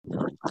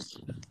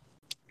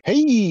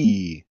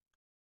Hey,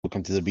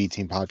 welcome to the B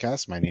Team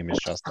Podcast. My name is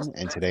Justin,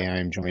 and today I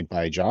am joined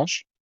by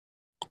Josh.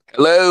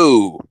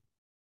 Hello.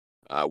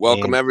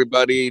 Welcome, And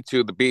everybody,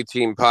 to the B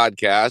Team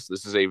podcast.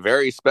 This is a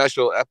very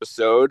special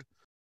episode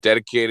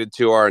dedicated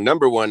to our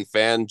number one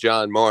fan,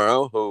 Jon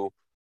Morro, who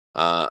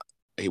uh,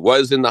 he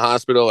was in the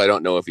hospital. I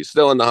don't know if he's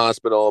still in the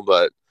hospital,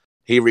 but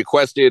he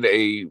requested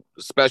a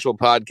special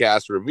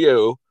podcast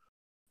review.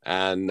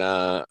 And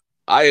I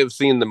have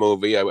seen the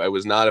movie. I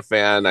was not a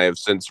fan. I have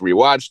since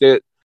rewatched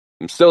it.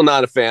 I'm still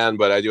not a fan,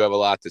 but I do have a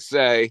lot to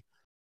say.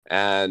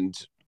 And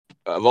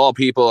of all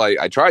people,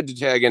 I tried to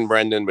tag in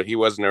Brendan, but he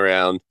wasn't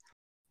around.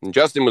 And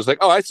Justin was like,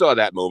 "Oh, I saw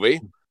that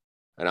movie."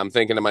 And I'm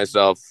thinking to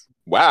myself,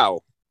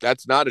 wow,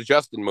 that's not a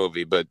Justin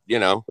movie. But,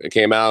 it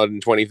came out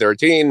in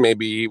 2013.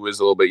 Maybe he was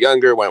a little bit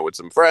younger, went with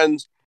some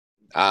friends.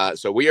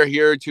 So we are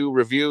here to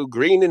review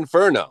Green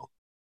Inferno.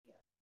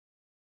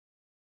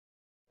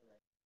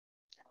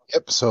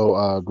 yep,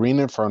 so Green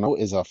Inferno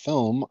is a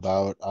film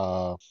about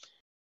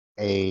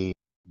a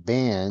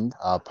band,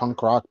 a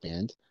punk rock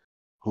band,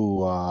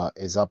 who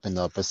is up in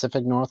the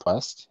Pacific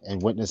Northwest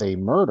and witness a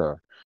murder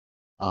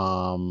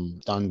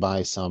done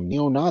by some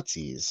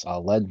neo-Nazis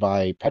led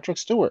by Patrick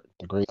Stewart,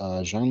 the great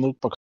Jean-Luc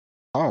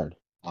Picard,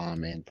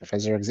 and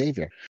Professor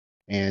Xavier.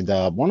 And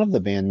one of the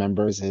band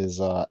members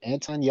is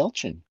Anton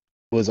Yelchin,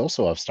 who is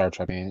also of Star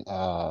Trek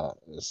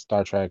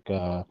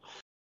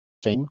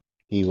fame.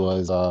 He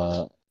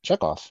was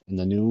Chekhov in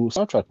the new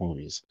Star Trek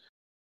movies.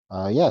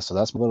 Yeah, so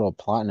that's a little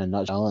plot in a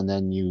nutshell, and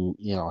then you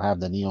have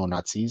the neo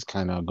Nazis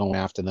kind of going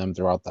after them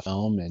throughout the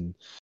film, and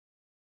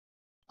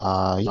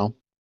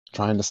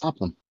trying to stop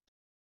them.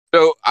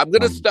 So I'm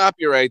going to Um, stop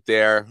you right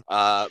there.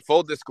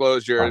 Full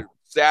disclosure, oh,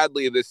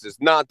 sadly, this is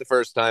not the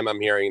first time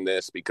I'm hearing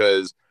this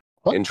because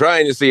what? in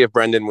trying to see if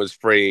Brendan was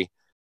free,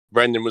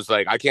 Brendan was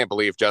like, "I can't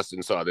believe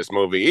Justin saw this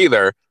movie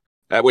either."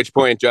 At which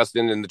point,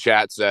 Justin in the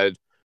chat said,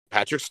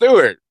 "Patrick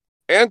Stewart,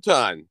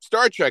 Anton,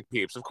 Star Trek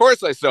peeps. Of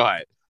course I saw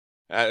it."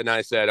 And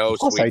I said, "Oh, Of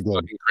course I sweet did.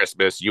 fucking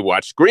Christmas. You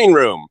watched Green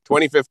Room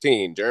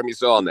 2015, Jeremy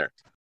Saulnier."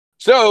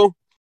 So,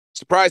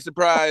 surprise,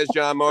 surprise,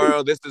 Jon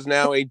Morro, this is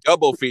now a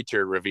double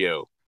feature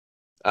review.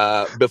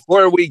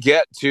 Before we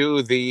get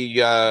to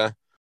the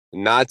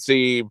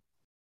Nazi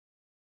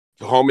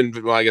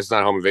well, I guess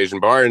not home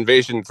invasion, bar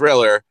invasion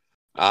thriller,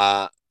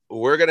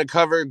 we're going to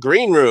cover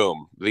Green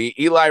Room, the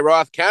Eli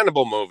Roth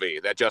cannibal movie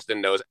that Justin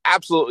knows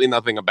absolutely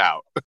nothing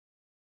about.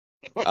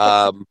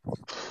 Um,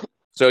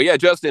 so yeah,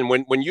 Justin,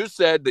 when you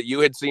said that you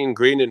had seen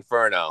Green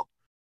Inferno,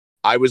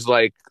 I was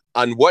like,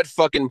 on what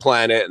fucking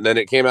planet? And then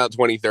it came out in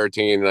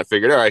 2013, and I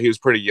figured, all right, he was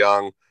pretty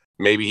young.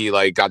 Maybe he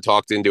like got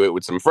talked into it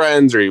with some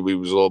friends, or he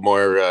was a little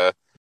more,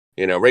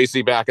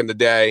 racy back in the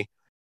day.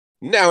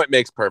 Now it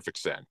makes perfect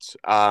sense.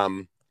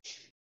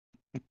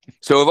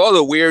 So of all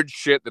the weird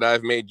shit that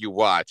I've made you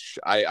watch,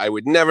 I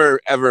would never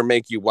ever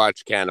make you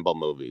watch cannibal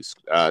movies.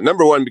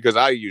 Number one, because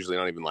I usually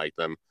don't even like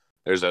them.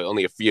 There's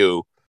only a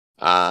few.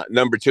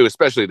 Number two,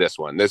 especially this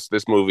one. This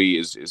movie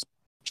is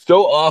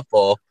so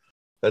awful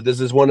that this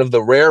is one of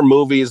the rare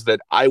movies that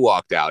I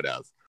walked out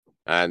of,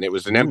 and it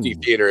was an empty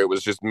Mm. theater. It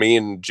was just me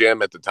and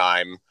Jim at the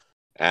time,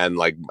 and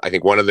like I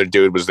think one other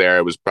dude was there.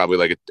 It was probably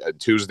like a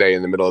Tuesday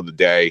in the middle of the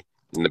day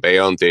in the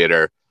Bayonne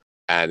Theater,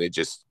 and it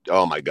just,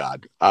 oh my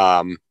god.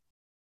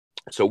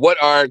 So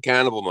what are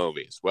cannibal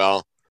movies?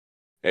 Well,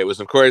 it was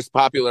of course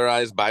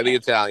popularized by the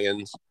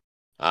Italians.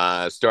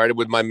 Started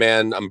with my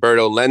man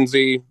Umberto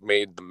Lenzi,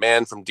 made The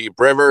Man from Deep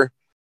River,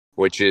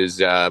 which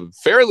is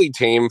fairly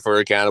tame for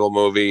a cannibal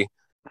movie,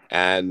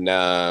 and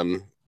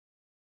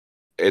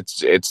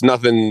it's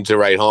nothing to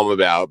write home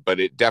about, but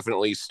it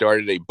definitely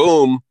started a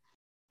boom.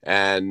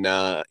 And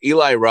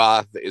Eli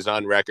Roth is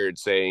on record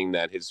saying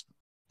that his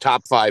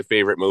top five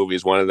favorite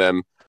movies, one of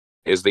them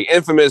is the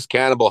infamous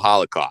Cannibal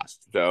Holocaust.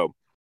 So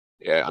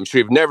yeah, I'm sure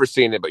you've never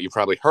seen it, but you've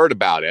probably heard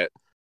about it.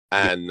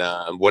 Yeah.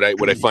 And what I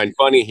find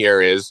funny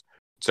here is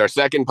it's our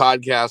second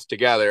podcast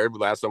together. The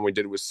last one we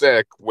did was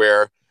Sick,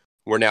 where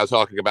we're now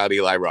talking about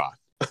Eli Roth.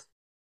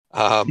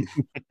 Um,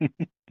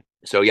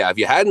 so yeah, if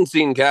you hadn't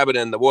seen Cabin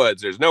in the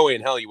Woods, there's no way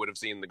in hell you would have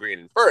seen The Green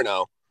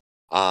Inferno.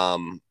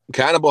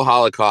 Cannibal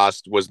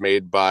Holocaust was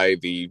made by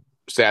the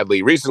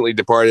sadly recently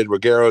departed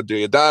Ruggero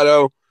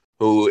Deodato,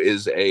 who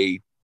is a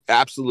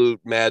absolute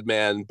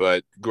madman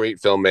but great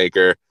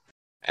filmmaker,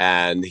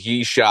 and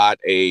he shot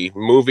a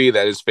movie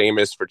that is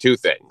famous for two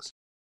things.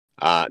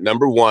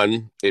 Number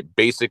one, it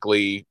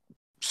basically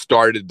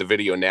started the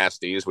video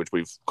nasties, which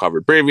we've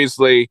covered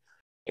previously.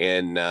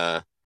 In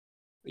the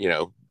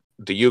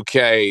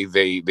UK,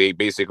 they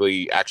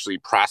basically actually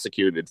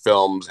prosecuted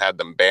films, had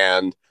them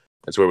banned.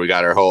 That's where we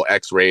got our whole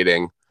X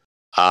rating.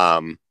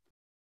 Um,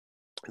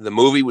 the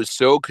movie was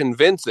so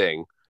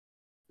convincing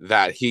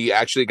that he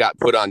actually got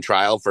put on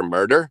trial for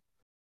murder.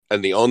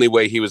 And the only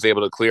way he was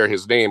able to clear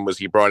his name was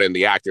he brought in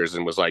the actors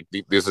and was like,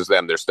 "This is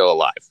them. They're still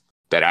alive.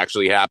 That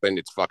actually happened.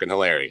 It's fucking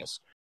hilarious."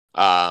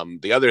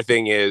 The other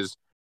thing is,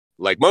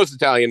 like most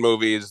Italian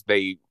movies,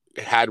 they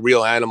had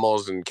real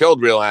animals and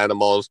killed real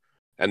animals.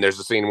 And there's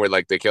a scene where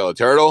like they kill a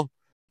turtle.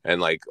 And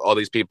like all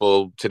these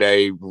people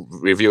today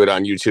review it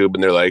on YouTube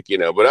and they're like,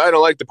 but I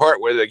don't like the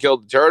part where they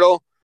killed the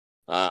turtle.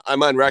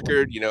 I'm on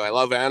record. I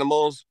love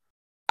animals.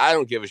 I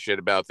don't give a shit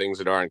about things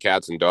that aren't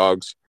cats and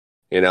dogs.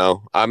 I'm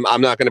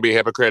not going to be a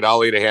hypocrite.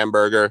 I'll eat a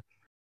hamburger.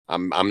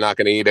 I'm not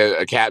going to eat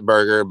a cat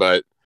burger,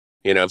 but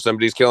if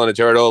somebody's killing a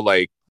turtle,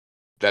 like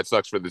that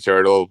sucks for the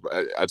turtle.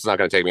 It's not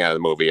going to take me out of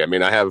the movie. I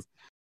mean, I have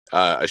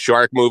a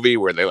shark movie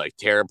where they like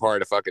tear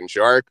apart a fucking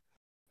shark,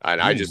 and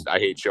I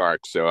hate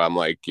sharks, so I'm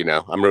like,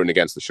 I'm rooting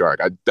against the shark.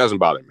 It doesn't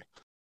bother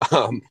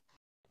me.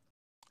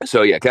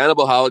 So yeah,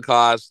 Cannibal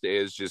Holocaust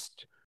is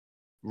just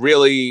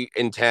really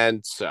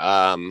intense.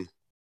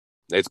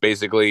 It's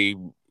basically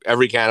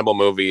every cannibal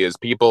movie is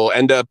people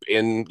end up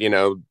in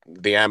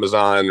the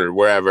Amazon or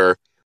wherever.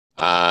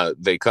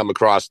 They come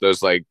across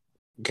those like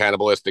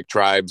cannibalistic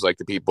tribes, like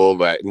the people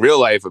that in real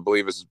life, I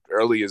believe as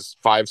early as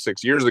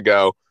 5-6 years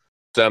ago,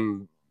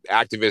 some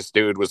activist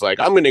dude was like,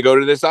 I'm going to go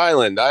to this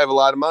island. I have a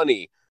lot of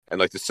money. And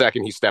like the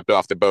second he stepped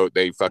off the boat,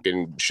 they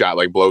fucking shot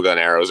like blowgun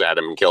arrows at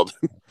him and killed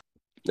him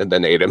and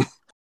then ate him.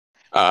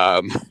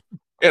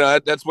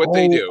 That's what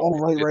they do. Oh,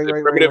 right.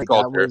 Primitive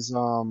culture.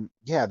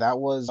 That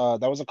was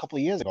a couple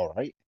of years ago,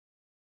 right?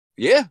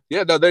 Yeah.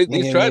 No,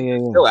 these tribes are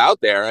still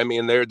out there. I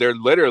mean, they're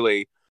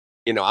literally,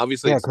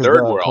 obviously it's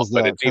third world,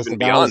 but it's even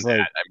beyond that.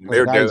 I mean,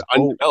 they're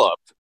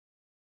undeveloped.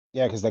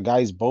 Yeah, because the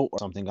guy's boat or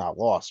something got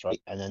lost, right?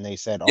 And then they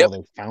said, oh,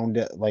 they found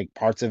it, like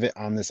parts of it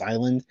on this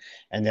island,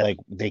 and they're like,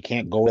 they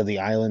can't go to the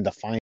island to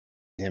find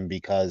him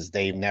because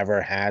they've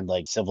never had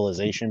like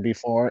civilization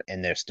before,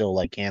 and they're still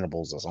like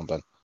cannibals or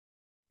something.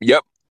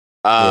 Yep.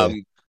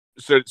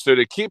 So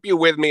to keep you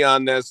with me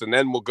on this, and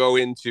then we'll go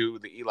into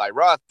the Eli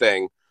Roth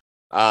thing.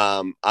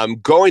 I'm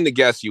going to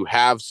guess you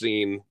have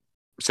seen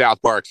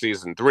South Park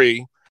season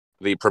 3,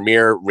 the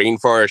premiere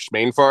Rainforest,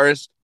 Main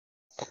Forest.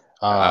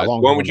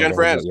 One with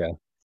Jennifer Aniston.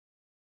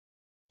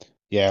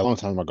 Yeah, a long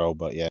time ago,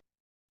 but yeah.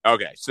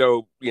 Okay,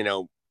 so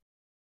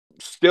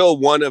still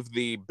one of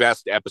the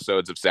best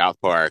episodes of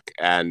South Park,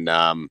 and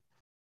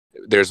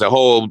there's a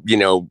whole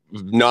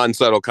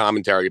non-subtle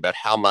commentary about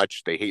how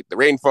much they hate the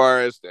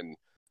rainforest and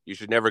you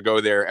should never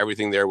go there.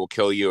 Everything there will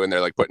kill you, and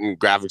they're like putting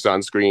graphics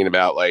on screen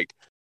about like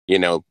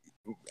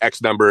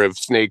X number of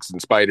snakes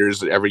and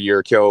spiders every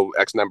year kill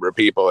X number of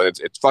people, and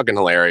it's fucking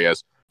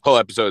hilarious. Whole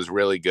episode is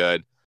really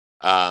good.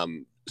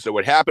 So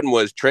what happened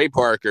was Trey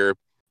Parker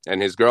and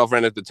his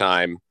girlfriend at the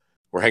time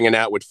were hanging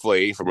out with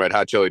Flea from Red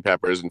Hot Chili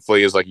Peppers, and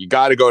Flea is like, you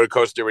got to go to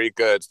Costa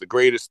Rica. It's the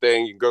greatest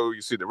thing. You can go,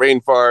 you see the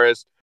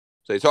rainforest.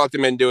 So they talked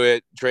him into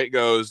it. Trey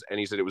goes, and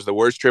he said it was the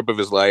worst trip of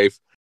his life.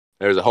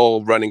 There was a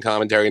whole running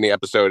commentary in the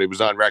episode. It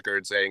was on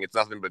record saying it's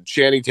nothing but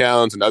shanty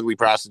towns and ugly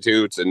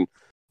prostitutes and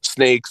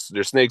snakes.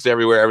 There's snakes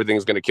everywhere.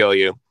 Everything's going to kill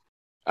you.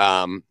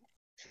 And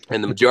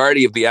the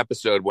majority of the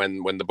episode,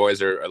 when the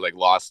boys are like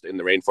lost in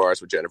the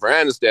rainforest with Jennifer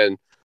Aniston,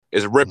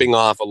 is ripping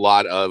off a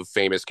lot of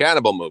famous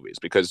cannibal movies.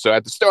 Because so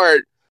at the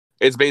start,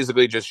 it's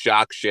basically just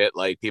shock shit.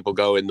 Like people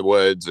go in the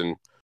woods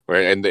or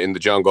in the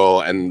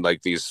jungle, and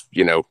like these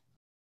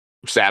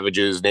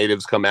savages,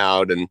 natives come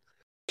out and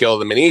kill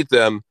them and eat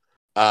them.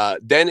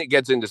 Then it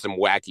gets into some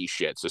wacky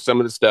shit. So some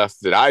of the stuff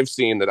that I've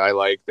seen that I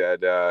like,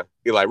 that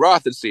Eli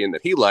Roth has seen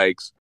that he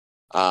likes,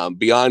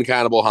 beyond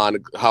Cannibal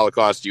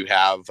Holocaust, you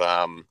have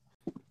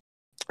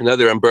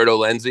another Umberto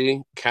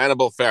Lenzi,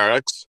 Cannibal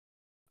Ferox,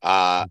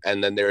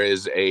 and then there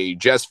is a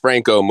Jess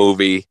Franco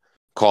movie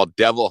called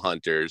Devil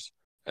Hunters,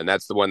 and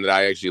that's the one that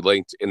I actually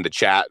linked in the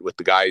chat with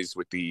the guys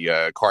with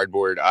the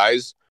cardboard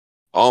eyes.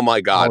 Oh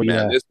my god,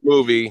 man! This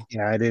movie.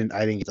 Yeah, I didn't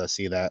get to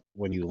see that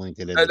when you linked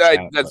it in the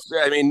chat.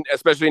 I mean,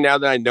 especially now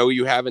that I know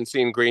you haven't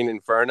seen Green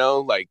Inferno,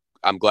 like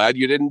I'm glad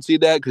you didn't see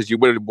that, because you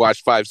would have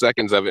watched 5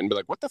 seconds of it and be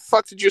like, "What the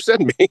fuck did you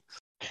send me?"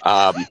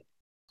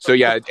 So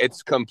yeah,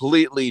 it's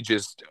completely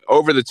just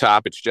over the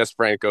top. It's just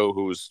Franco,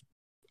 who's,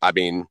 I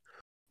mean,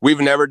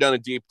 we've never done a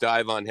deep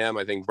dive on him.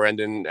 I think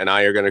Brendan and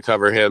I are going to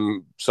cover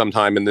him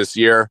sometime in this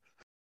year.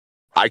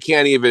 I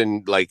can't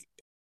even, like,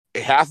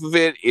 half of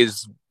it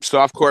is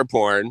softcore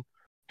porn.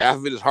 Half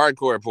of it is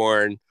hardcore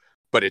porn,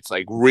 but it's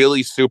like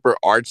really super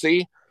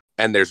artsy,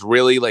 and there's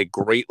really like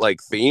great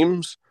like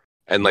themes,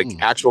 and like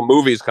actual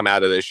movies come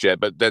out of this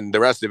shit. But then the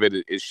rest of it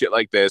is shit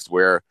like this,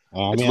 where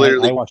it's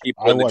literally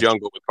people in the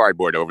jungle with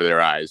cardboard over their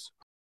eyes.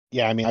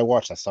 Yeah, I mean, I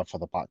watch that stuff for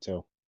the pot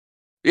too.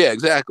 Yeah,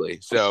 exactly.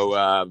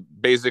 So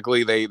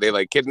basically, they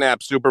like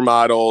kidnap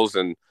supermodels,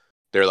 and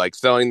they're like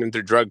selling them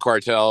through drug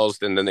cartels,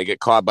 and then they get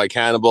caught by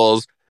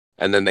cannibals.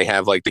 And then they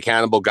have like the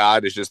cannibal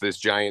god is just this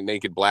giant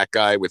naked black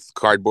guy with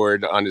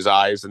cardboard on his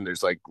eyes, and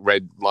there's like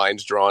red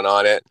lines drawn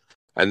on it.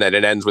 And then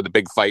it ends with a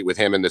big fight with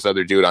him and this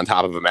other dude on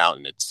top of a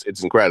mountain.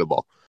 It's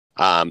incredible.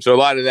 So a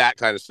lot of that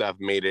kind of stuff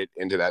made it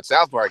into that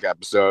South Park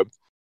episode.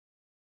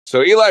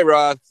 So Eli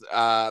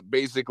Roth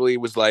basically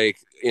was like,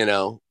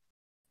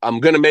 I'm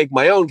going to make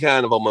my own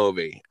cannibal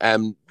movie.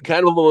 And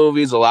cannibal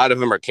movies, a lot of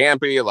them are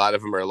campy, a lot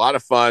of them are a lot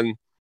of fun,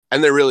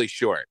 and they're really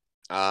short.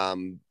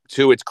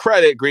 To its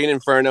credit, Green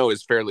Inferno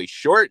is fairly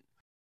short,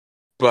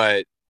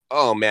 but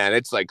oh man,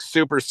 it's like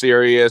super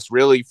serious,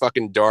 really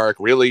fucking dark,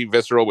 really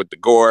visceral with the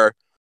gore.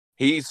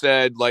 He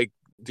said like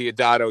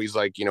Diodato, he's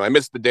like, I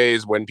miss the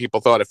days when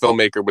people thought a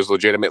filmmaker was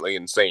legitimately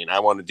insane. I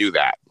want to do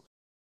that.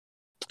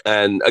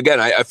 And again,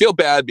 I feel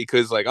bad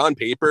because, like, on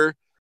paper,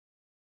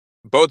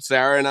 both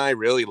Sarah and I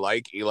really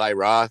like Eli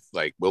Roth.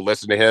 Like, we'll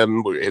listen to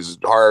him. His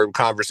horror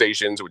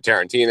conversations with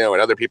Tarantino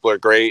and other people are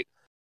great.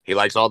 He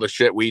likes all the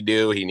shit we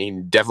do. He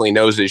definitely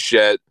knows his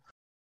shit.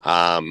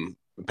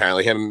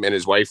 Apparently him and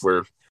his wife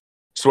were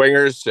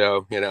swingers.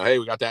 So, hey,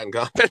 we got that in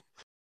common.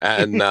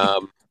 And,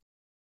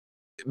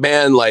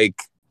 man,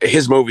 like,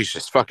 his movies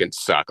just fucking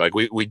suck. Like,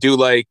 we do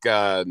like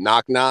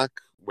Knock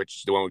Knock,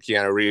 which the one with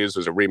Keanu Reeves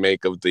was a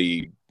remake of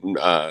the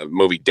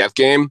movie Death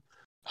Game.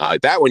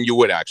 That one you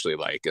would actually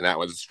like, and that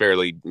was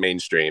fairly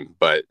mainstream.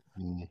 But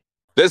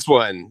this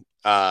one,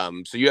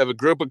 so you have a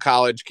group of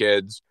college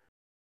kids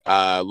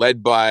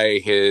led by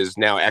his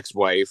now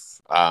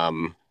ex-wife,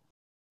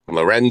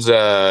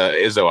 Lorenza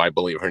Izzo, I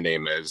believe her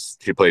name is.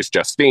 She plays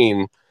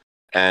Justine.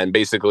 And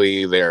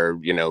basically they're,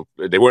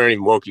 they weren't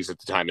even wokies at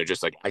the time. They're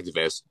just like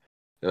activists.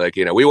 They're like,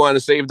 we want to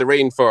save the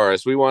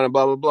rainforest. We want to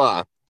blah, blah,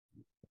 blah.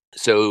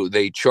 So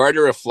they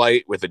charter a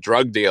flight with a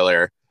drug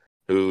dealer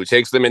who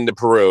takes them into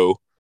Peru.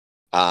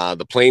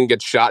 The plane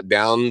gets shot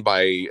down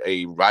by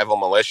a rival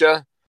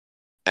militia,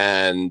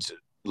 and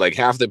like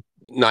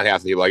not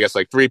half the people, I guess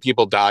like 3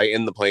 people die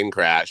in the plane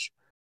crash.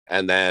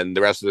 And then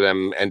the rest of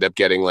them end up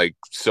getting like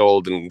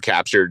sold and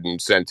captured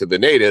and sent to the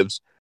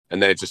natives.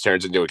 And then it just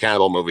turns into a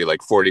cannibal movie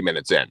like 40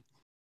 minutes in.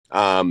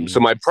 So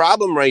my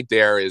problem right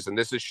there is, and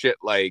this is shit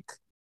like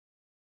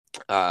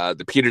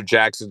the Peter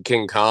Jackson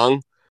King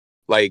Kong.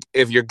 Like,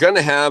 if you're going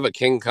to have a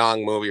King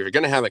Kong movie, if you're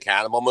going to have a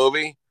cannibal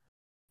movie,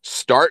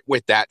 start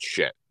with that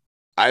shit.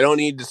 I don't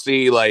need to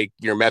see like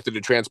your method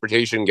of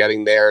transportation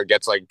getting there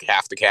gets like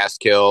half the cast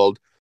killed.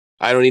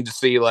 I don't need to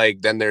see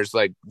like, then there's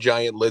like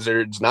giant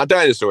lizards, not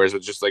dinosaurs,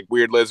 but just like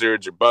weird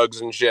lizards or bugs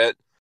and shit.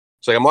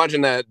 It's like I'm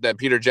watching that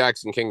Peter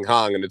Jackson King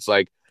Kong, and it's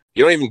like,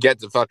 you don't even get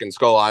to fucking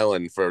Skull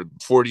Island for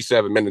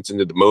 47 minutes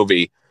into the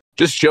movie.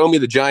 Just show me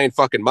the giant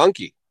fucking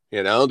monkey.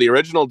 The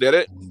original did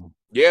it.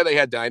 Yeah, they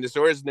had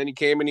dinosaurs, and then he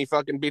came and he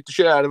fucking beat the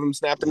shit out of him,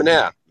 snapped him in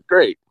half.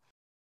 Great.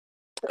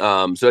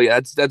 So yeah,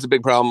 that's a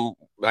big problem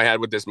I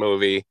had with this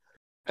movie.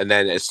 And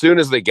then as soon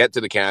as they get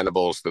to the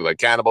cannibals, the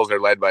cannibals are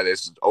led by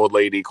this old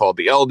lady called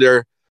the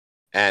Elder,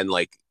 and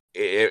like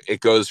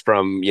it goes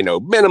from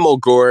minimal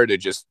gore to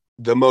just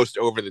the most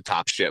over the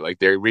top shit. Like,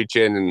 they reach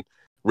in and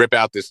rip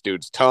out this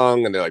dude's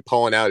tongue, and they're like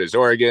pulling out his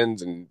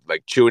organs and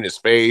like chewing his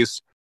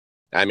face.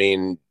 I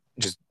mean,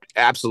 just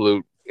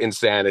absolute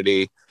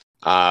insanity.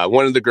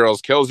 One of the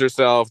girls kills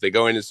herself. They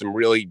go into some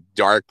really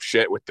dark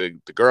shit with the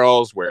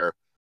girls where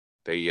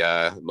they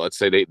let's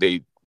say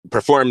they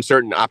perform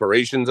certain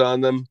operations on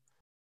them.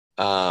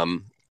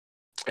 And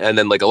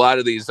then like a lot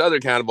of these other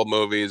cannibal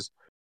movies,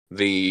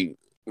 the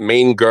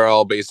main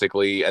girl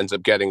basically ends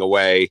up getting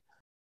away,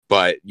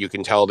 but you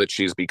can tell that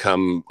she's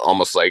become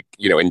almost like,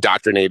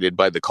 indoctrinated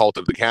by the cult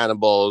of the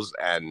cannibals,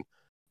 and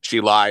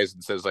she lies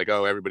and says like,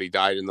 oh, everybody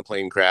died in the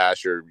plane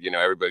crash, or,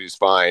 everybody's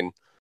fine,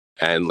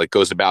 and like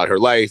goes about her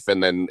life.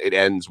 And then it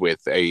ends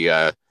with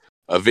a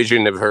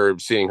vision of her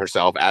seeing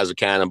herself as a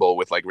cannibal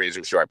with like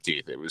razor sharp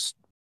teeth. It was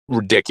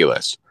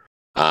ridiculous.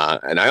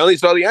 And I only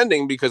saw the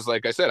ending because,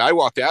 like I said, I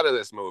walked out of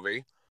this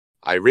movie.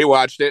 I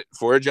rewatched it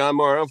for Jon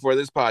Morro for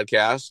this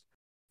podcast.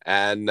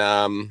 And,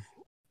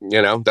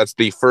 that's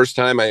the first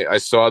time I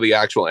saw the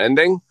actual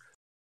ending.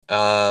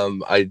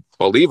 I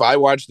believe I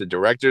watched the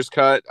director's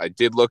cut. I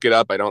did look it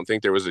up. I don't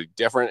think there was a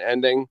different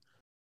ending.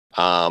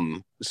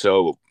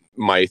 So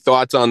my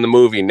thoughts on the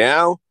movie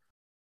now,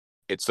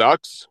 it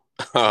sucks.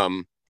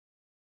 I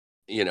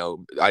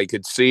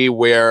could see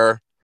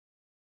where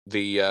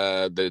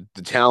the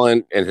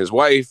talent and his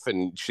wife,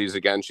 and she's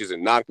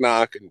in Knock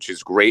Knock, and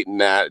she's great in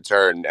that. It's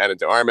her and Ana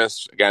de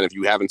Armas. Again, if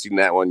you haven't seen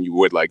that one, you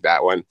would like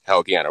that one.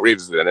 Hell, Keanu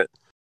Reeves is in it.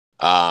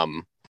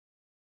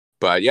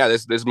 But yeah,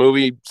 this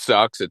movie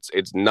sucks.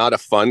 It's not a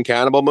fun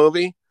cannibal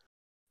movie.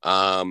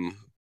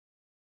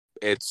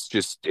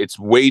 It's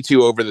way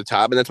too over the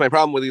top, and that's my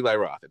problem with Eli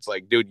Roth. It's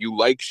like, dude, you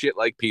like shit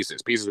like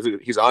Pieces. Pieces,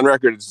 he's on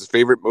record. It's his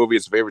favorite movie.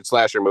 It's his favorite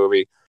slasher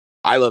movie.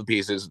 I love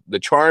Pieces. The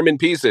charm in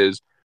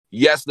Pieces,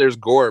 yes, there's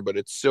gore, but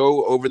it's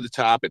so over the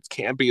top. It's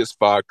campy as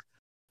fuck.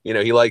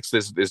 He likes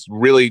this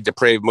really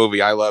depraved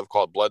movie I love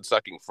called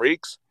Blood-Sucking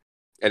Freaks,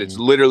 and it's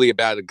literally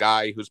about a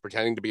guy who's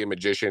pretending to be a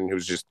magician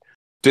who's just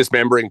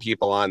dismembering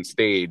people on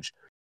stage,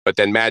 but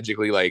then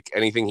magically, like,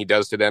 anything he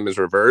does to them is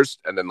reversed,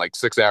 and then like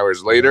 6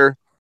 hours later,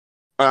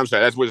 I'm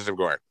sorry, that's Wizards of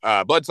Gore.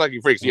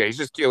 Blood-Sucking Freaks, yeah, he's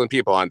just killing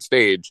people on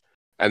stage,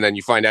 and then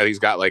you find out he's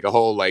got like a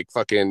whole like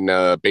fucking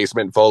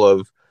basement full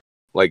of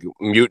like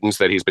mutants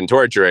that he's been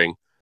torturing,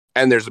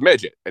 and there's a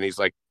midget, and he's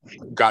like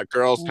got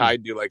girls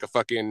tied to like a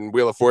fucking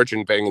Wheel of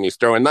Fortune thing, and he's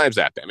throwing knives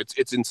at them.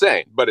 It's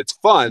insane, but it's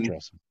fun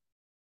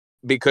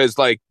because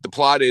like the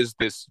plot is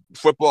this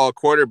football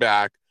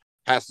quarterback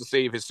has to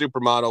save his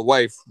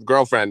supermodel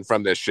girlfriend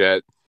from this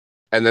shit,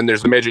 and then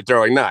there's the midget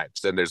throwing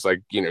knives, and there's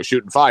like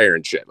shooting fire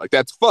and shit. Like,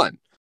 that's fun.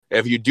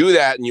 If you do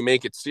that and you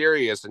make it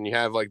serious and you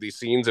have like these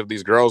scenes of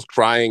these girls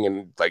crying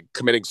and like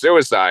committing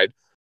suicide,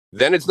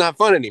 then it's not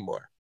fun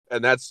anymore.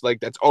 and that's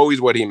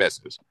always what he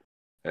misses.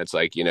 And it's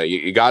like,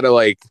 you got to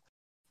like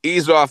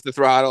ease off the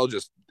throttle,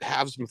 just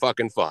have some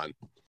fucking fun.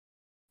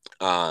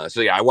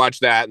 So yeah, I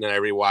watched that, and then I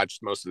rewatched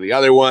most of the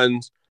other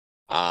ones.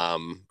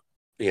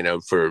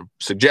 For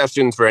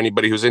suggestions for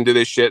anybody who's into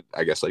this shit,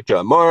 I guess like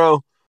Jon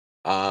Morro.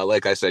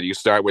 Like I said, you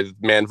start with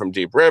Man from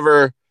Deep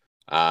River,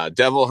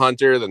 Devil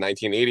Hunter, the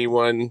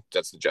 1981.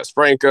 That's the Jess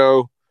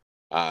Franco.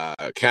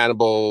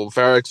 Cannibal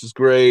Ferox is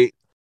great.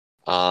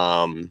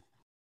 The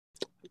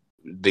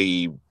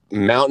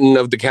Mountain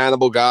of the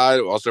Cannibal God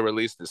also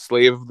released The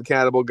Slave of the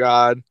Cannibal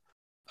God.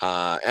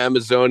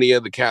 Amazonia,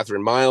 the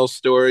Catherine Miles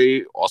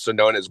story, also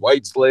known as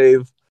White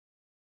Slave.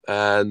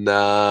 And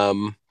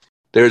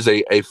there's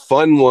a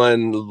fun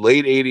one,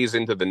 late 80s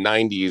into the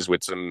 90s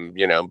with some,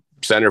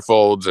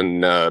 centerfolds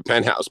and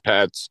penthouse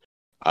pets.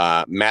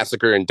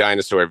 Massacre in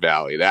Dinosaur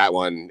Valley. That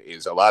one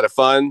is a lot of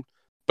fun,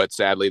 but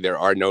sadly there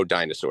are no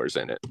dinosaurs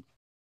in it.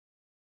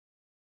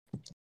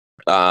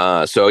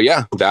 So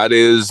yeah, that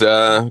is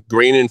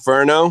Green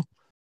Inferno.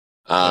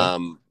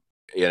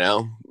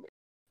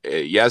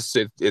 Yes,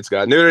 it's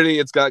got nudity,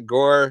 it's got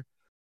gore.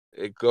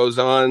 It goes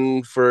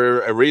on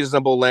for a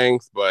reasonable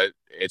length, but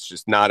it's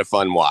just not a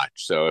fun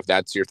watch. So if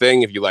that's your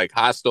thing, if you like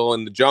Hostel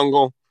in the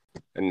Jungle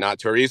and not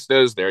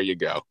Turistas, there you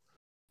go.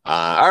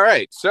 All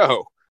right,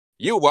 so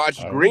you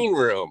watched Green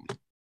Room,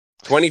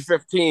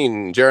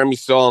 2015, Jeremy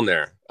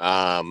Saulnier.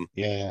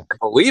 Yeah. I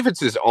believe it's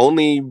his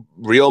only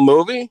real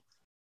movie.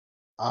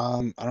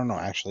 I don't know.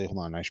 Actually, hold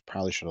on. I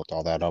probably should have looked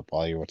all that up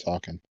while you were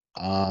talking.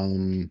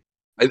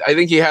 I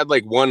think he had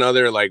like one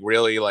other like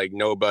really like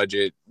no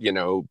budget,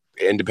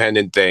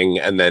 independent thing,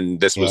 and then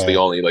this was the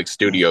only like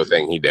studio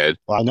thing he did.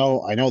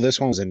 Well, I know this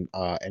one was an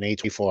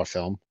A24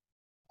 film.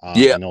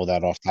 Yeah, I know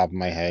that off the top of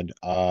my head.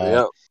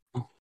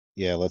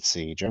 Yeah. Let's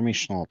see. Jeremy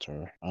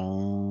Schnalter.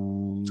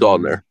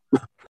 Saulnier.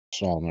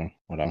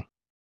 Whatever.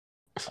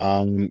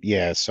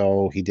 Yeah.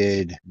 So he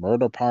did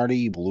Murder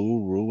Party,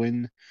 Blue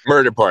Ruin.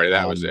 Murder Party.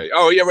 That was it.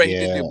 Oh yeah, right. Yeah,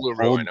 he did do Blue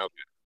Ruin.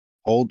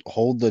 Okay.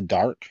 Hold the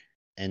Dark,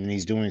 and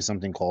he's doing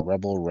something called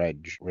Rebel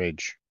Ridge.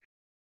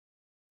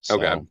 So,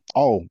 okay.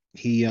 Oh,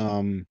 he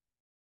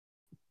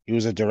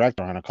was a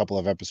director on a couple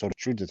of episodes of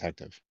True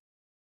Detective.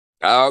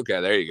 Oh,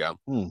 okay, there you go.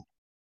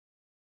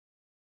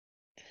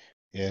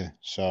 Yeah.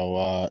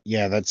 So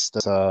that's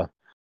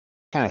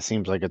kind of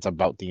seems like it's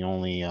about the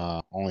only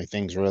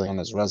things really on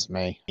his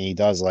resume. He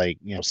does like,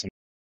 some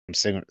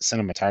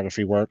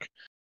cinematography work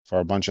for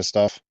a bunch of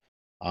stuff.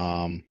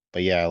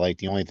 But yeah, like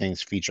the only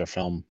things feature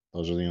film.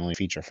 Those are the only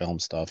feature film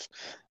stuff.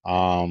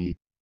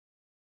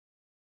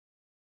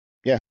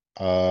 Yeah.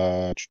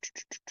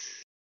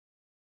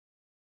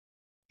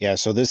 Yeah,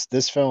 so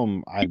this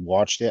film, I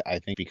watched it, I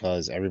think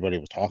because everybody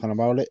was talking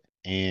about it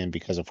and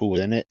because of who was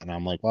in it, and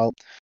I'm like, well,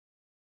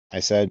 I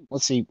said,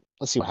 let's see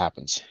what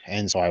happens.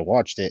 And so I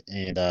watched it,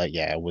 and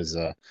yeah, it was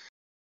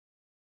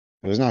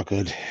not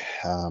good.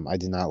 I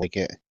did not like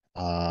it.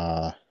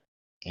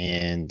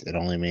 And it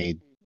only made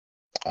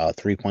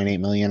 3.8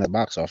 million at the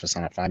box office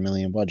on a 5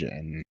 million budget,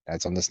 and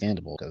that's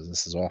understandable because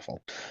this is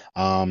awful.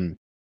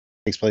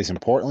 Takes place in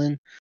Portland.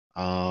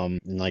 And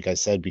like I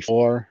said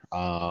before,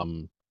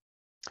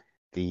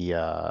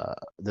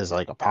 there's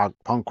like a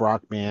punk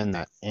rock band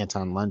that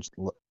Anton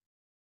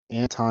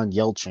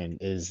Yelchin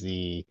is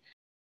the,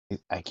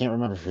 I can't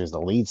remember if he was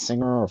the lead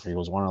singer or if he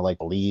was one of like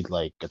the lead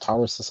like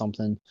guitarists or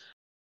something.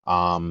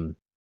 And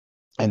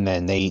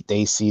then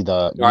they see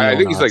the I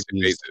think he's like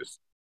the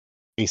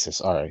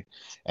bassist. All right.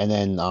 And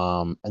then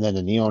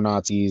the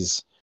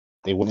neo-Nazis,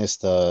 they witness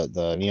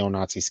the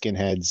neo-Nazi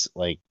skinheads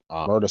like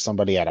murder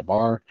somebody at a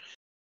bar.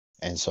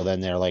 And so then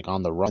they're like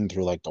on the run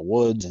through like the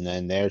woods, and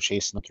then they're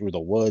chasing them through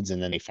the woods,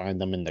 and then they find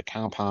them in the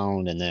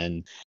compound, and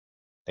then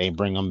they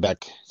bring them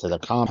back to the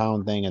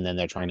compound thing, and then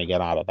they're trying to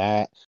get out of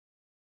that.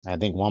 I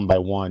think one by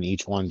one,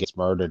 each one gets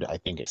murdered, I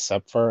think,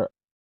 except for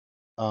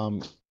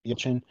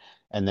Yelchin.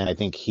 And then I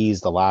think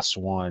he's the last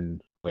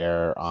one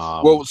where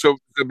so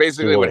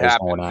basically what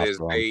happens is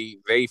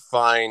they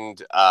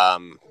find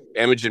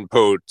Imogen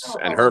Poots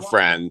and her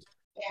friend,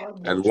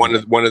 and one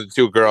of the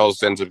two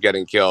girls ends up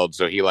getting killed,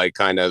 so he like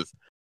kind of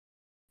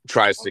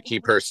tries to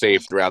keep her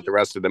safe throughout the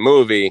rest of the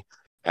movie.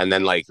 And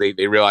then like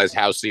they realize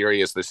how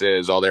serious this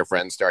is, all their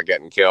friends start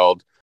getting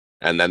killed,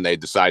 and then they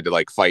decide to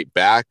like fight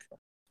back.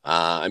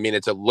 I mean,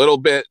 it's a little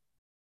bit,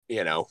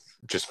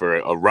 just for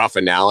a rough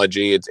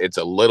analogy, it's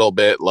a little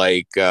bit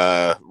like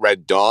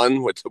Red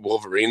Dawn with the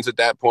Wolverines at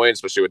that point,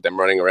 especially with them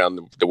running around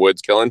the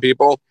woods killing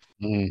people.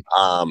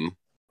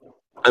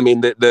 I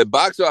mean, the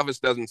box office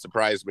doesn't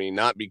surprise me,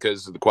 not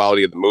because of the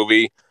quality of the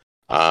movie.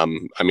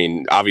 I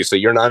mean, obviously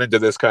you're not into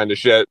this kind of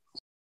shit.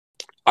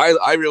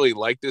 I really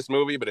like this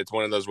movie, but it's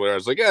one of those where I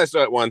was like, yeah, I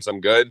saw it once, I'm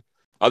good.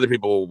 Other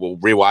people will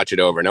rewatch it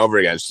over and over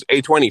again.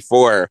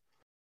 A24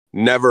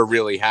 never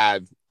really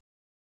had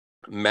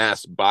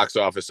mass box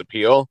office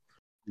appeal.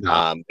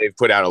 They've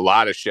put out a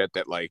lot of shit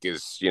that like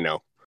is,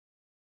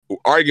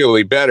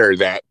 arguably better,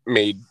 that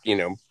made,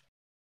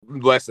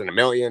 less than $1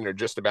 million or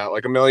just about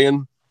like $1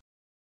 million.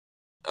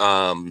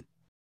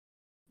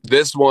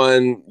 this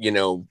one,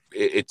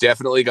 it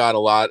definitely got a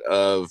lot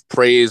of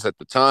praise at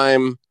the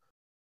time.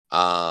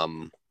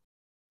 Um,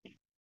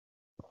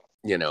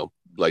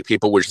 like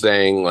people were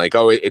saying, like,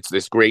 oh, it's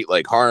this great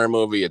like horror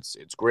movie. It's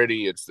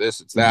gritty. It's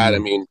this. It's that. I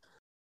Mhm. mean,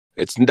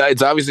 it's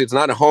obviously it's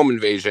not a home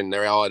invasion.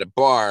 They're all at a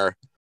bar.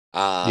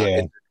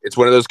 Yeah. It's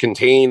one of those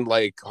contained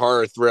like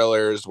horror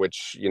thrillers,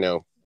 which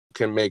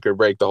can make or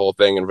break the whole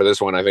thing. And for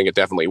this one, I think it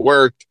definitely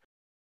worked.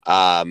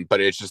 But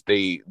it's just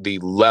the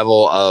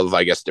level of,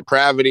 I guess,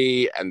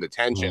 depravity and the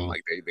tension. Mhm.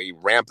 Like they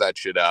ramp that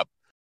shit up.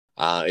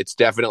 It's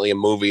definitely a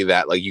movie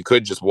that like you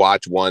could just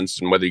watch once,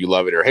 and whether you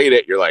love it or hate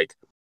it, you're like,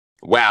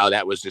 wow,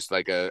 that was just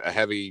like a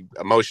heavy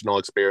emotional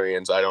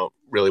experience. I don't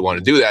really want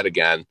to Mhm. do that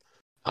again.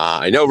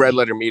 I know Red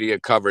Letter Media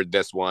covered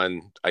this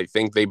one. I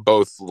think they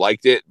both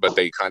liked it, but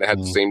they kind of had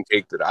the Mhm. same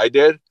take that I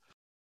did.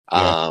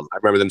 Yeah. I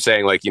remember them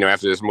saying like,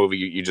 after this movie,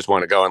 you just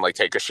want to go and like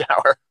take a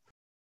shower.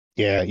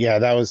 Yeah. Yeah.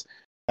 That was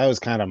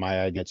kind of my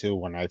idea too.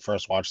 When I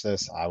first watched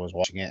this, I was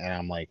watching it and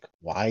I'm like,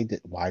 why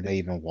did I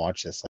even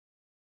watch this?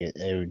 Like,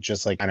 it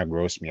just like kind of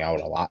grossed me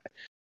out a lot.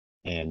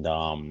 And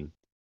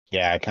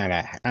yeah, I kind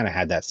of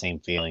had that same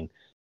feeling.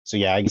 So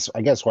yeah, I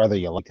guess whether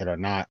you liked it or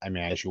not, I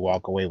mean, I guess you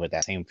walk away with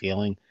that same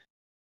feeling.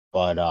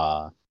 But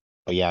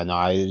yeah, no,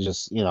 I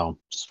just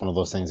just one of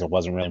those things that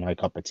wasn't really my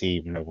cup of tea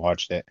when I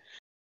watched it.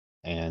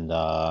 And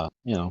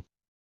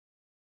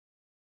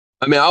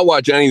I mean, I'll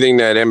watch anything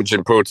that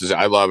Imogen Poots is.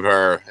 I love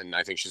her, and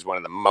I think she's one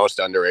of the most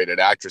underrated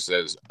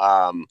actresses.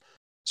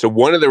 So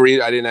one of the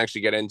reasons I didn't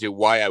actually get into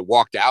why I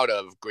walked out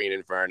of Green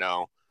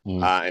Inferno,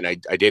 mm, and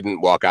I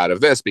didn't walk out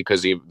of this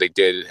because they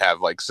did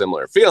have like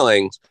similar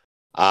feelings.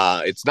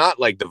 It's not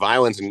like the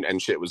violence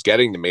and shit was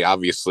getting to me.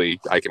 Obviously,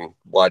 I can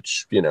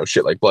watch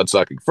shit like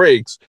Bloodsucking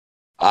Freaks.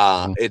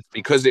 mm, It's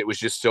because it was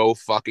just so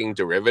fucking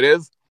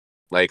derivative.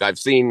 Like I've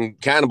seen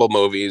cannibal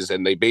movies,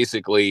 and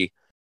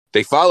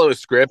they follow a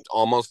script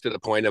almost to the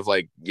point of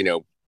like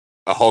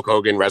a Hulk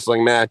Hogan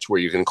wrestling match where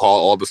you can call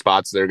all the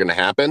spots that are going to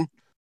happen.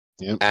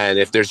 yep, And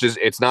if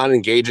it's not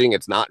engaging,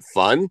 it's not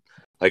fun.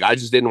 Like I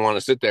just didn't want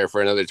to sit there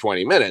for another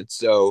 20 minutes.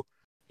 So,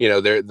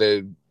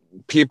 the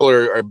people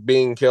are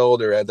being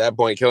killed or at that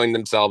point killing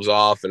themselves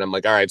off. And I'm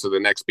like, all right, so the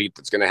next beat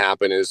that's going to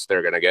happen is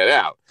they're going to get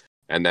out.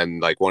 And then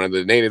like one of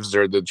the natives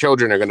or the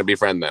children are going to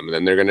befriend them. And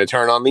then they're going to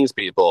turn on these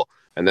people.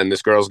 And then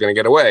this girl's going to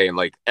get away. And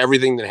like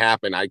everything that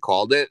happened, I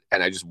called it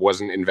and I just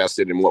wasn't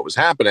invested in what was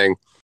happening.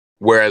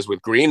 Whereas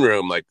with Green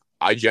Room, like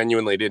I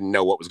genuinely didn't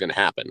know what was going to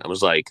happen. I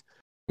was like,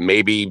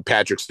 maybe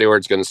Patrick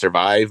Stewart's going to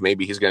survive.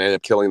 Maybe he's going to end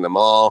up killing them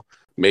all. mm,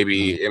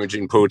 Maybe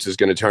Imogen Poots is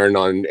going to turn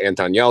on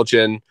Anton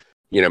Yelchin.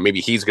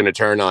 Maybe he's going to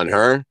turn on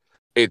her.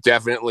 It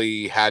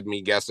definitely had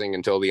me guessing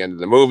until the end of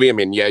the movie. I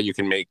mean, yeah, you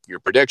can make your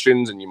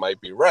predictions and you might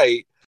be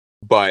right,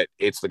 but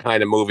it's the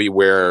kind of movie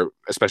where,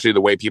 especially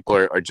the way people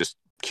are just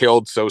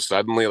killed so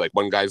suddenly, like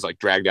one guy's like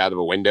dragged out of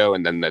a window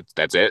and then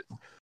that's it.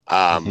 mhm.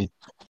 Um,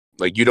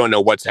 like you don't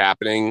know what's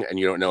happening and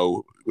you don't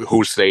know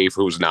who's safe,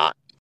 who's not.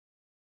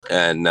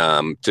 And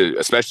to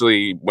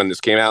especially when this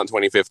came out in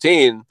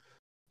 2015,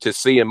 to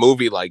see a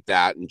movie like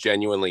that and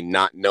genuinely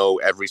not know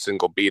every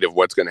single beat of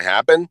what's going to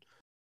happen,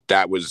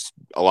 that was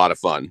a lot of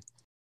fun.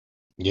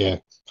 Yeah.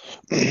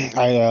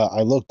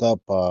 I looked up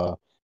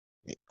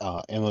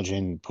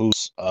Imogen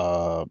Poo's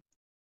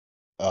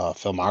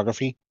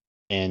filmography,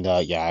 and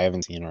yeah, I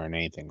haven't seen her in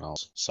anything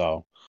else.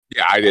 So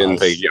Yeah, I didn't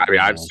think. it's, Yeah, I mean,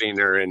 I've seen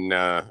her in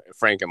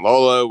Frank and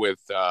Lola with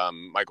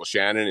Michael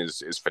Shannon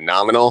is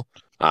phenomenal.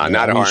 yeah, I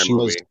Not a mean horror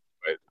movie,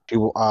 but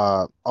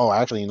oh,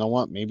 actually, you know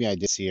what? Maybe I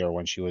did see her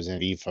when she was in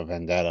V for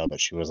Vendetta, but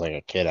she was like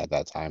a kid at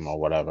that time or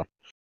whatever.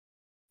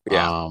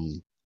 yeah,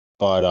 Um,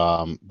 but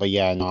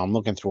yeah, no, I'm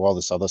looking through all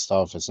this other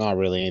stuff. It's not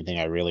really anything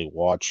I really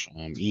watch.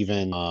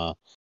 Even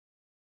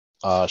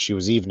she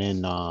was even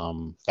in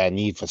that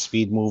Need for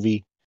Speed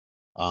movie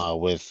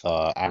with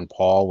Aaron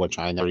Paul, which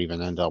I never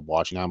even ended up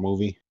watching that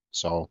movie.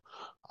 So,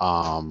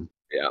 um,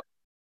 yeah.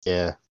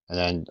 yeah, and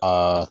then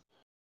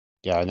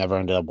yeah, I never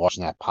ended up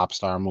watching that pop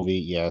star movie.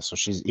 Yeah, so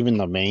she's even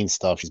the main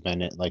stuff she's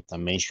been in, like the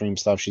mainstream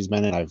stuff she's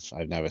been in.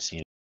 I've never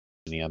seen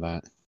any of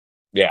that.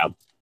 Yeah.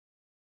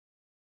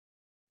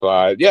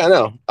 But yeah,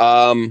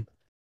 no.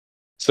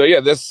 So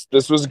yeah, this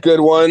was a good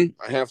one.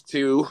 I have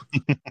to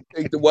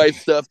take the wife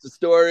stuff to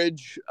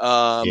storage.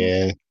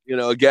 Yeah,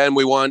 Again,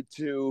 we want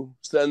to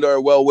send our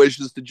well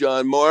wishes to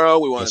John Morrow.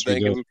 We want to yes, we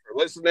thank do. him for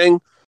listening.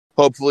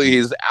 Hopefully,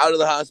 he's out of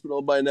the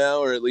hospital by now,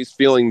 or at least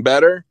feeling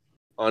better,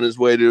 on his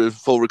way to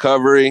full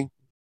recovery.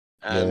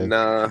 Yeah,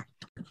 And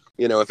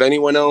if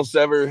anyone else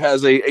ever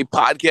has a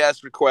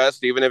podcast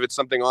request, even if it's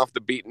something off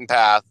the beaten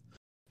path,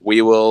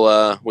 we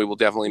will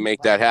definitely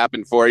make that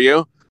happen for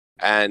you.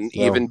 And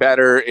so even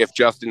better if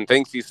Justin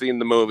thinks he's seen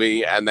the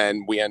movie, and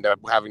then we end up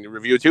having to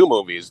review two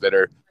movies that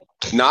are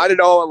not at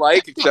all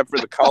alike except for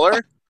the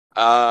color,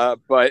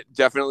 but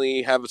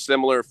definitely have a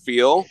similar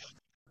feel.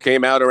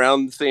 Came out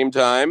around the same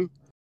time.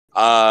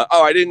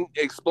 I didn't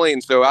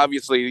explain. So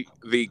obviously,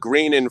 the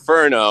Green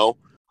Inferno,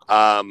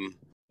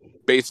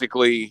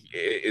 basically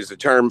is a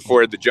term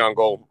for the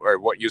jungle, or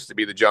what used to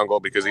be the jungle,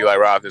 because Eli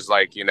Roth is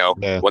like, yeah,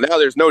 well, now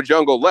there's no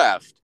jungle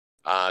left.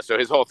 So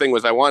his whole thing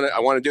was, I want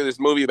to do this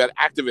movie about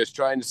activists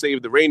trying to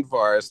save the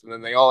rainforest, and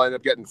then they all end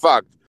up getting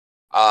fucked.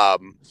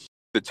 Um,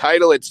 the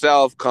title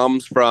itself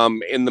comes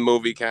from, in the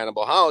movie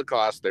Cannibal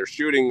Holocaust, they're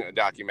shooting a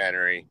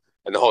documentary,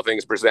 and the whole thing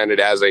is presented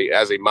as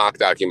a mock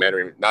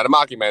documentary, not a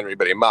mockumentary,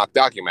 but a mock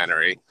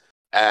documentary.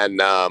 And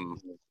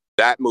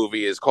that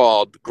movie is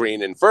called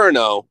Green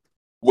Inferno,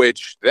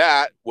 which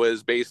that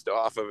was based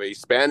off of a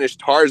Spanish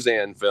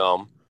Tarzan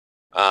film.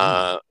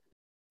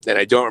 And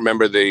I don't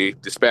remember the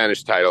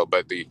Spanish title,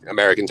 but the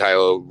American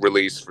title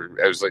release for,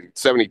 it was like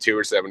 72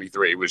 or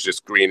 73, was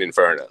just Green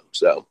Inferno.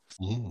 So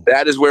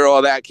that is where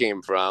all that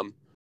came from.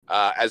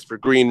 As for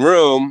Green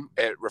Room,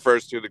 it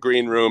refers to the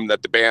green room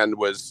that the band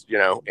was,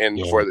 in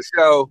before the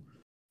show.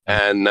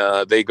 And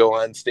they go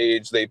on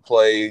stage, they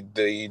play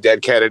the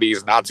Dead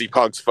Kennedys, Nazi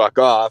punks fuck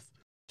off,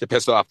 to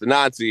piss off the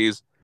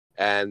Nazis.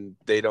 And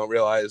they don't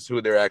realize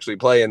who they're actually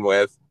playing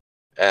with.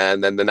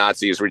 And then the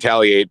Nazis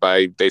retaliate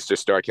they just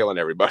start killing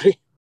everybody.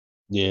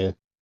 Yeah.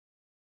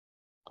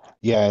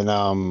 Yeah,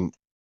 and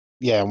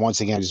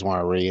once again, I just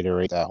want to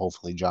reiterate that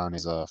hopefully John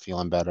is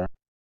feeling better.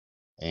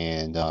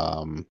 And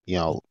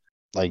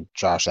like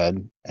Josh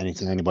said,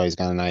 anybody's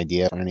got an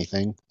idea for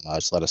anything,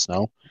 just let us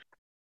know.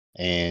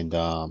 And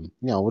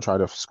we'll try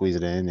to squeeze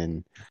it in,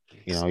 and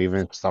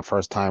even if it's our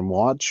first time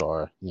watch,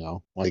 or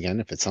once again,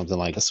 if it's something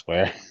like this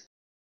where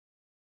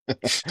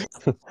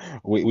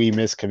we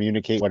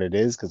miscommunicate what it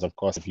is, because of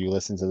course if you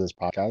listen to this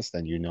podcast,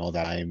 then you know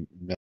that I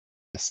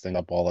mess things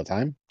up all the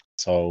time.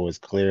 So it was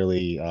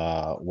clearly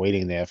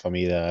waiting there for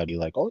me to be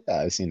like, oh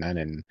yeah, I've seen that,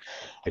 and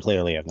I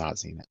clearly have not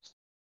seen it.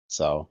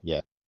 So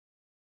yeah.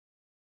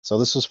 So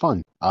this was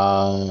fun.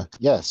 So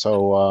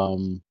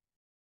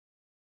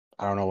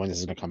I don't know when this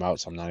is gonna come out,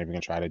 so I'm not even gonna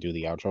try to do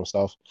the outro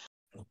stuff.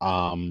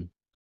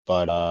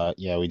 But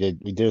yeah, we did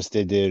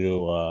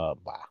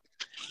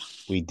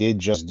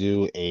just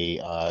do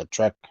a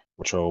Trek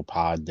retro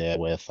pod there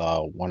with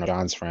one of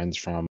John's friends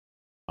from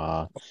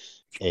a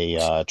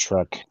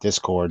Trek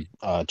Discord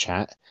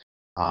chat.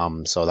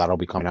 So that'll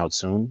be coming out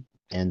soon.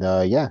 And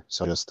yeah,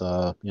 so just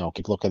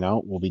keep looking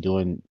out. We'll be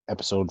doing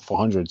episode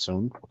 400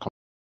 soon. We're coming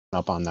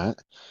up on that.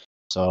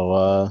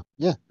 So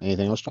yeah,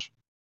 anything else, Josh?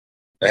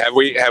 Have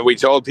we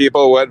told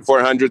people what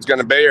 400 is going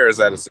to be, or is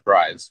that a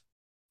surprise?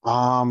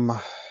 I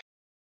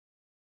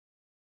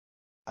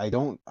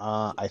don't.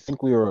 I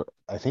think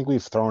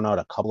we've thrown out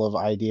a couple of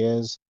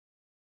ideas.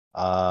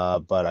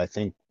 But I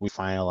think we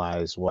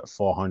finalized what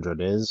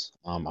 400 is.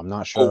 I'm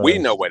not Oh, we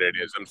sure. know what it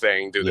is. I'm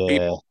saying, do the Yeah.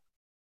 people?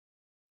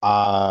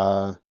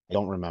 I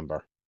don't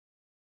remember.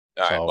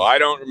 All right. Well, So I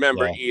don't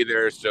remember yeah,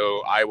 either,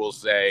 so I will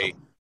say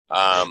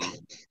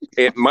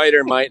it might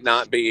or might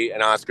not be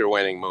an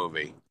Oscar-winning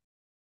movie.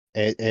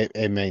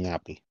 it may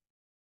not be.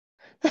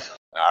 All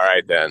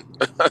right, then.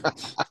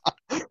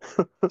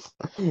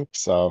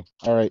 So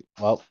all right.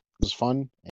 Well, it was fun.